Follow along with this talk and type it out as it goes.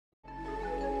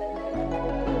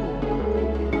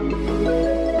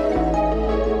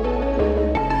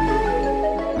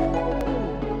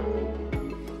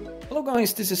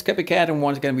guys, this is Copycat and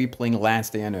once again we're playing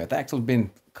Last Day on Earth. It's actually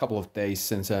been a couple of days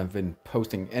since I've been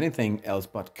posting anything else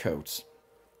but codes.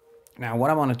 Now what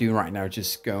I want to do right now is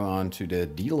just go on to the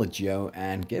dealer Joe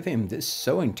and give him this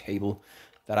sewing table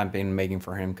that I've been making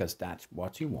for him because that's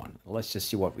what he wants. Let's just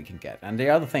see what we can get. And the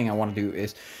other thing I want to do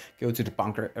is go to the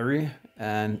bunker area,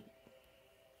 and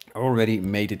I already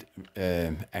made it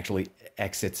actually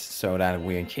exit so that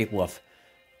we're capable of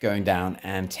going down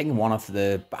and taking one of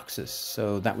the boxes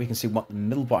so that we can see what the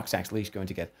middle box actually is going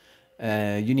to get.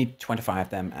 You need 25 of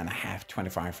them, and I have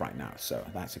 25 right now, so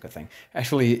that's a good thing.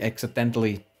 Actually,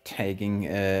 accidentally taking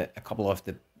a couple of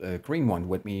the green one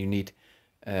with me. You need,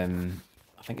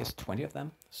 I think it's 20 of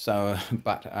them. So,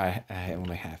 but I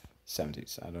only have 70,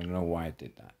 so I don't know why I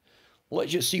did that.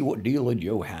 Let's just see what dealer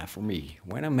Joe have for me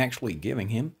when I'm actually giving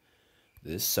him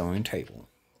this sewing table.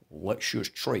 Let's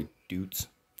just trade, dudes.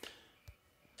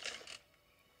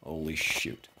 Holy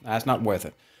shoot. That's not worth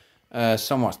it.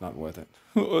 Somewhat's not worth it.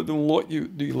 I don't like you,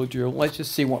 dealer Joe. Let's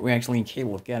just see what we're actually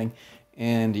capable of getting.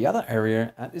 In the other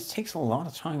area, it takes a lot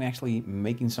of time actually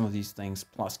making some of these things,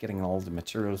 plus getting all the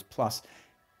materials, plus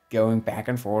going back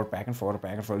and forth, back and forth,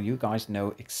 back and forth. You guys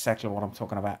know exactly what I'm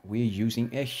talking about. We're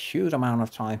using a huge amount of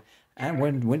time, and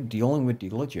when dealing with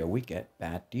dealer Joe, we get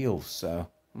bad deals. So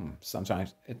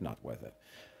sometimes it's not worth it.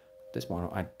 This one,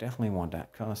 I definitely want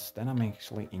that, because then I'm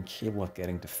actually incapable of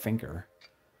getting the finger.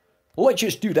 Let's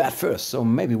just do that first, so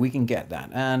maybe we can get that.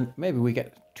 And maybe we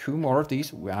get 2 more of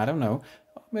these, I don't know.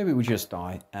 Maybe we just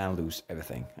die and lose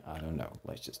everything. I don't know.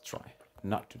 Let's just try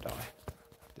not to die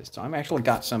this time. I actually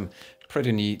got some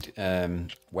pretty neat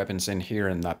weapons in here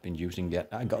and not been using yet.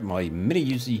 I got my mini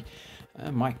Uzi.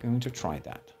 Am I going to try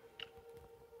that?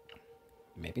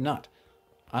 Maybe not.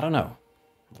 I don't know.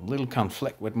 A little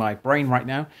conflict with my brain right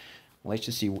now. Let's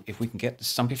just see if we can get the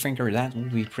Stumpy Finger. That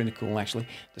would be pretty cool, actually.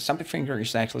 The Stumpy Finger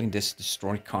is actually in this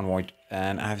destroyed convoy,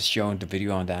 and I've shown the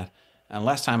video on that. And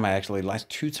last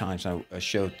 2 times I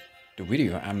showed the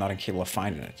video, I'm not capable of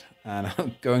finding it. And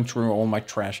I'm going through all my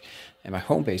trash in my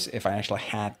home base if I actually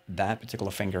had that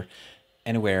particular finger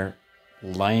anywhere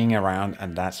lying around,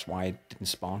 and that's why it didn't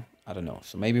spawn. I don't know.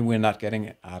 So maybe we're not getting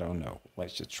it. I don't know.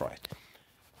 Let's just try it.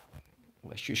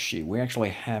 Let's just see. We're actually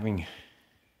having...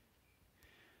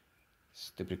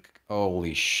 Stupid.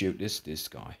 Holy shoot, it's this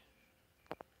guy.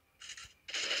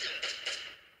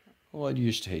 Oh, I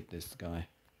used to hate this guy.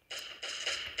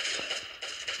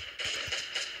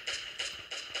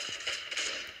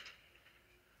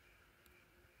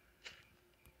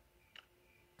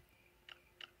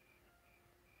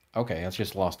 Okay, I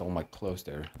just lost all my clothes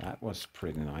there. That was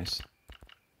pretty nice.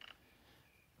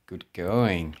 Good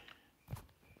going.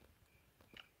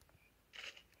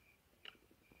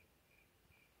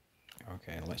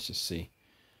 Okay, let's just see.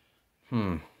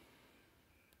 I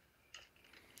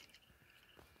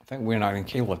think we're not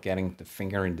capable of getting the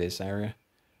finger in this area.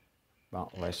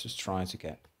 But let's just try to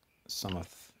get some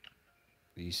of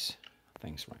these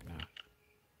things right now.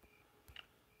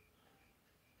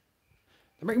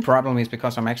 The main problem is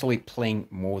because I'm actually playing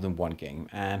more than one game,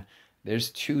 and there's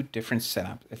 2 different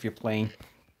setups. If you're playing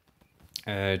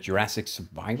Jurassic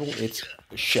Survival, it's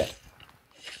shit.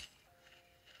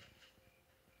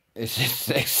 It's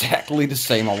exactly the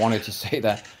same. I wanted to say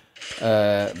that,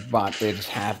 but it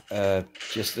have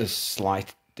just a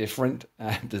slight different.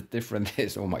 The difference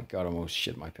is, oh my god, I almost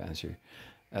shit my pants here.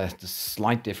 The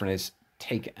slight difference is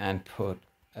take and put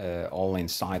all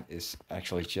inside is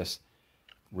actually just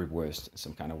reversed in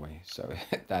some kind of way. So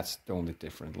that's the only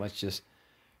difference. Let's just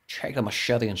check the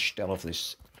machete instead of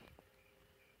this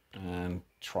and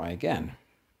try again.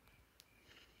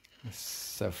 It's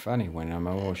so funny when I'm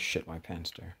almost shit my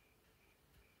pants there.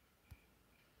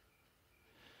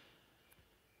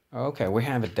 Okay, we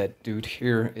have a dead dude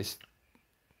here.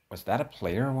 Was that a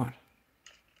player or what?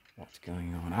 What's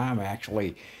going on? I'm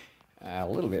actually a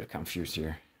little bit confused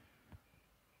here.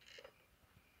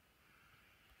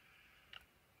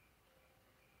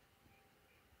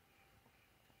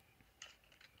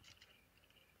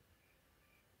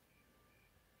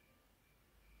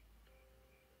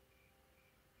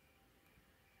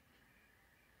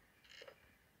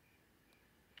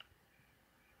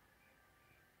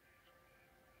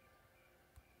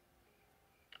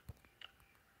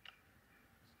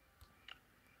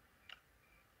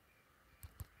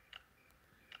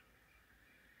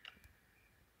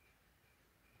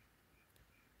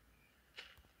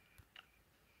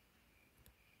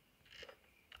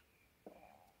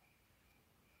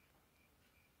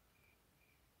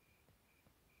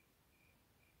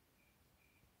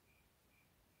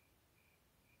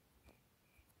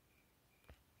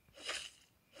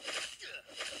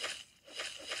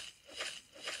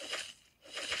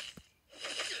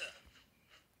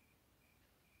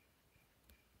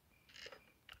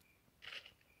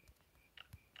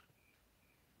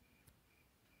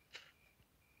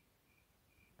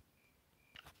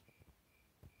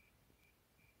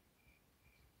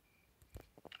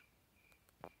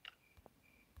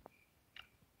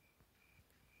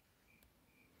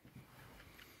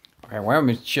 Okay, why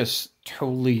I'm just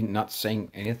totally not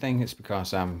saying anything is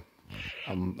because I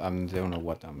don't know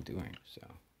what I'm doing. So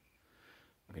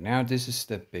okay, now this is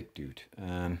the big dude,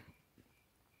 and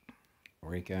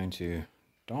we're going to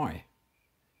die.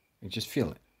 You just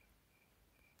feel it.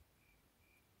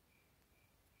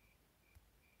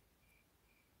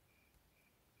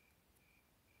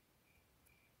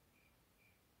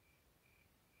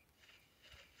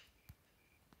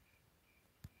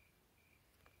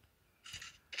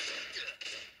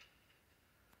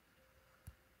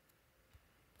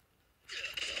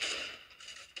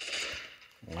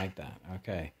 Like that.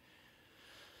 Okay.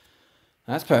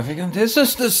 That's perfect. And this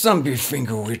is the zombie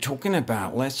finger we're talking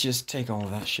about. Let's just take all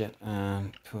of that shit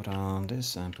and put on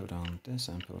this and put on this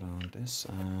and put on this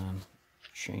and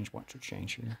change what to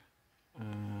change here.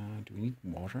 Do we need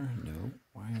water? No.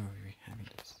 Why are we having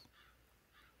this?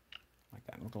 Like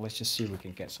that. Okay, let's just see if we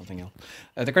can get something else.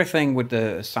 The great thing with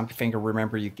the zombie finger,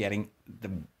 remember you're getting the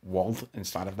walt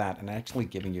inside of that and actually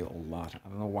giving you a lot. I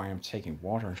don't know why I'm taking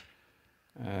water.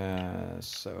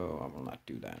 So I will not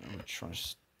do that. I will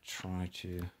try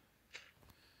to...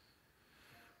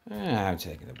 I'm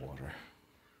taking the water.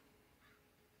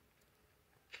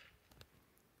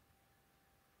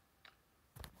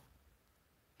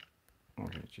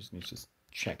 Okay, just need to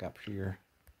check up here.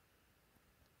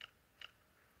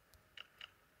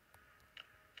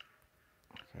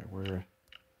 Okay, we're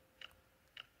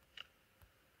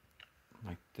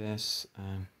like this.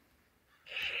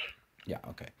 Yeah,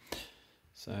 okay.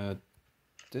 So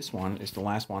this one is the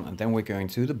last one, and then we're going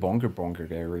to the bunker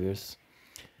areas.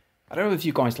 I don't know if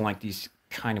you guys like these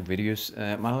kind of videos.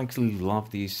 I actually love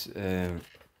these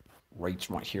rates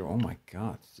right here. Oh my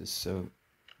god, this is so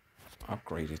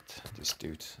upgraded, this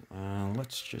dude.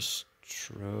 Let's just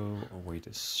throw away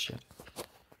this shit.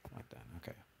 Like that,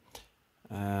 okay.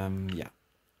 Yeah.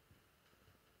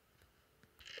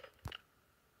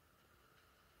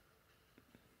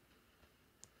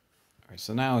 Alright,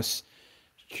 so now it's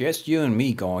just you and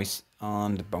me, guys,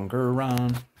 on the bunker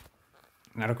run.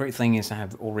 Now the great thing is I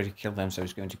have already killed them, so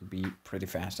it's going to be pretty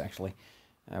fast actually.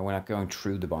 We're not going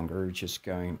through the bunker, we're just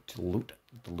going to loot,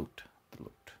 the loot.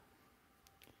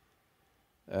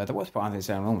 The worst part is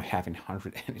I'm only having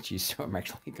 100 energy, so I'm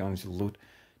actually going to loot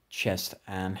chest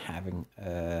and having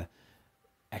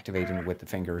activating with the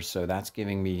fingers, so that's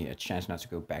giving me a chance not to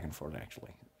go back and forth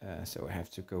actually. So I have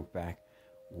to go back.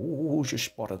 Ooh, just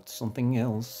spotted something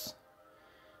else.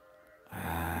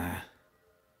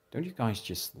 Don't you guys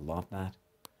just love that?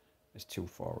 It's too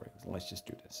far away. Let's just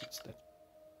do this instead.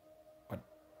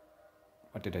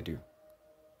 What did I do?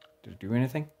 Did I do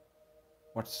anything?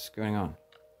 What's going on?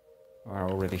 We're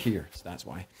already here, so that's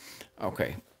why.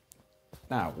 Okay.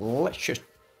 Now, let's just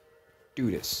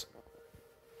do this.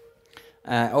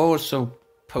 I also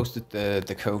posted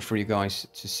the code for you guys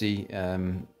to see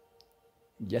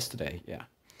yesterday, yeah.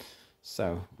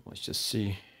 So, let's just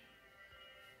see.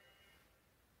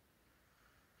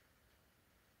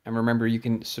 And remember, you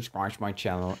can subscribe to my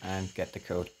channel and get the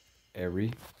code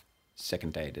every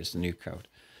second day. There's the new code.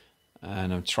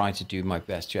 And I'm trying to do my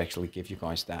best to actually give you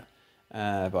guys that.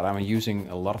 But I'm using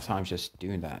a lot of time just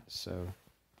doing that. So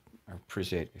I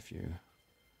appreciate if you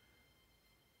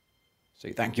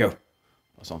say thank you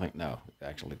or something. No, it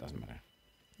actually doesn't matter.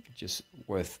 It's just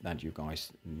worth that you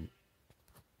guys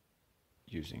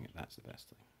using it. That's the best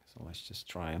thing. So let's just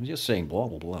try. I'm just saying blah,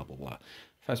 blah, blah, blah, blah.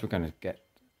 First, we're going to get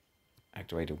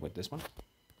activated with this one.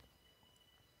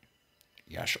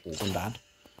 Yes, open that.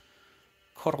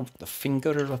 Cut off the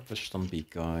finger of the zombie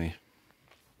guy.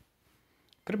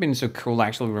 Could have been so cool,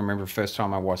 actually. Remember, first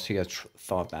time I was here,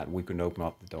 thought that we could open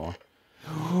up the door.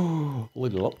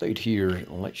 Little update here.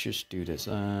 Let's just do this.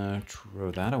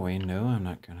 Throw that away. No, I'm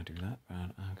not going to do that.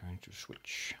 But I'm going to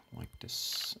switch like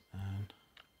this. And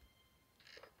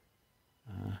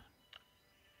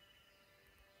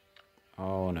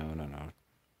oh, no.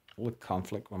 Will it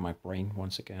conflict with my brain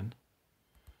once again?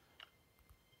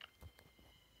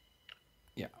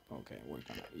 Yeah, okay, we're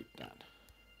gonna eat that.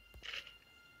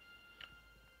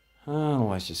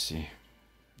 Let's just see.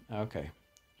 Okay.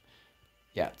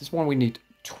 Yeah, this one we need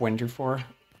 20 for,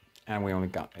 and we only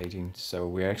got 18, so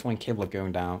we're actually capable of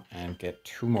going down and get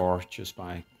 2 more just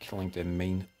by killing the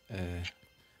main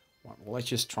one. Well, let's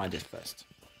just try this first.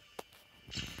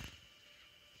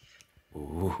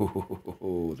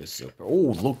 Ooh, this is so...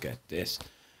 Oh, look at this.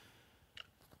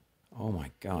 Oh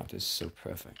my god, this is so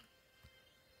perfect.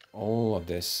 All of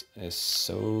this is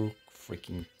so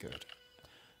freaking good.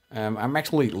 I'm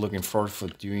actually looking forward for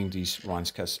doing these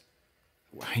runs because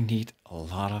I need a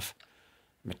lot of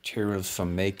materials for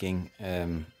making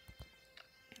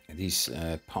these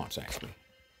parts actually.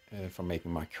 For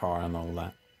making my car and all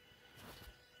that.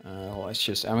 Let's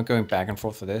just, I'm going back and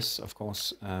forth for this, of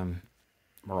course.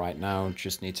 Right now,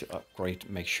 just need to upgrade,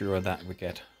 make sure that we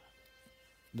get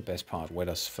the best part with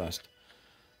us first.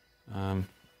 Actually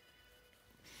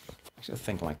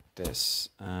think like this,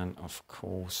 and of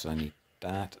course I need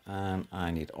that, and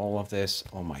I need all of this.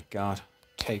 Oh my god,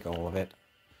 take all of it.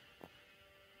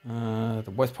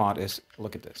 The worst part is,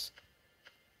 look at this.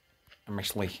 I'm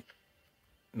actually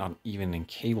not even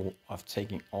incapable of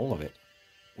taking all of it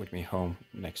with me home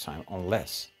next time,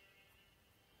 unless...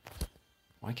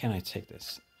 Why can't I take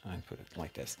this and put it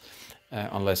like this?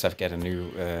 Unless I get a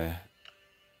new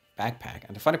backpack.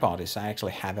 And the funny part is I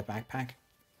actually have a backpack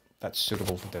that's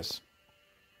suitable for this.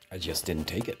 I just didn't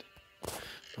take it.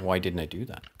 Why didn't I do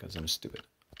that? Because I'm stupid.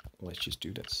 Let's just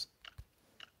do this.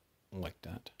 Like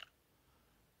that.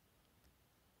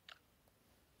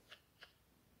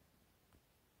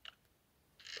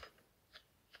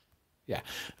 Yeah,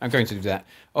 I'm going to do that.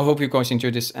 I hope you guys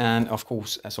enjoyed this, and of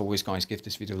course, as always, guys, give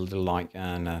this video a little like,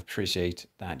 and appreciate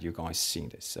that you guys seen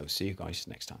this. So see you guys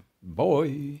next time.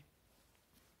 Bye.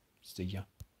 See ya.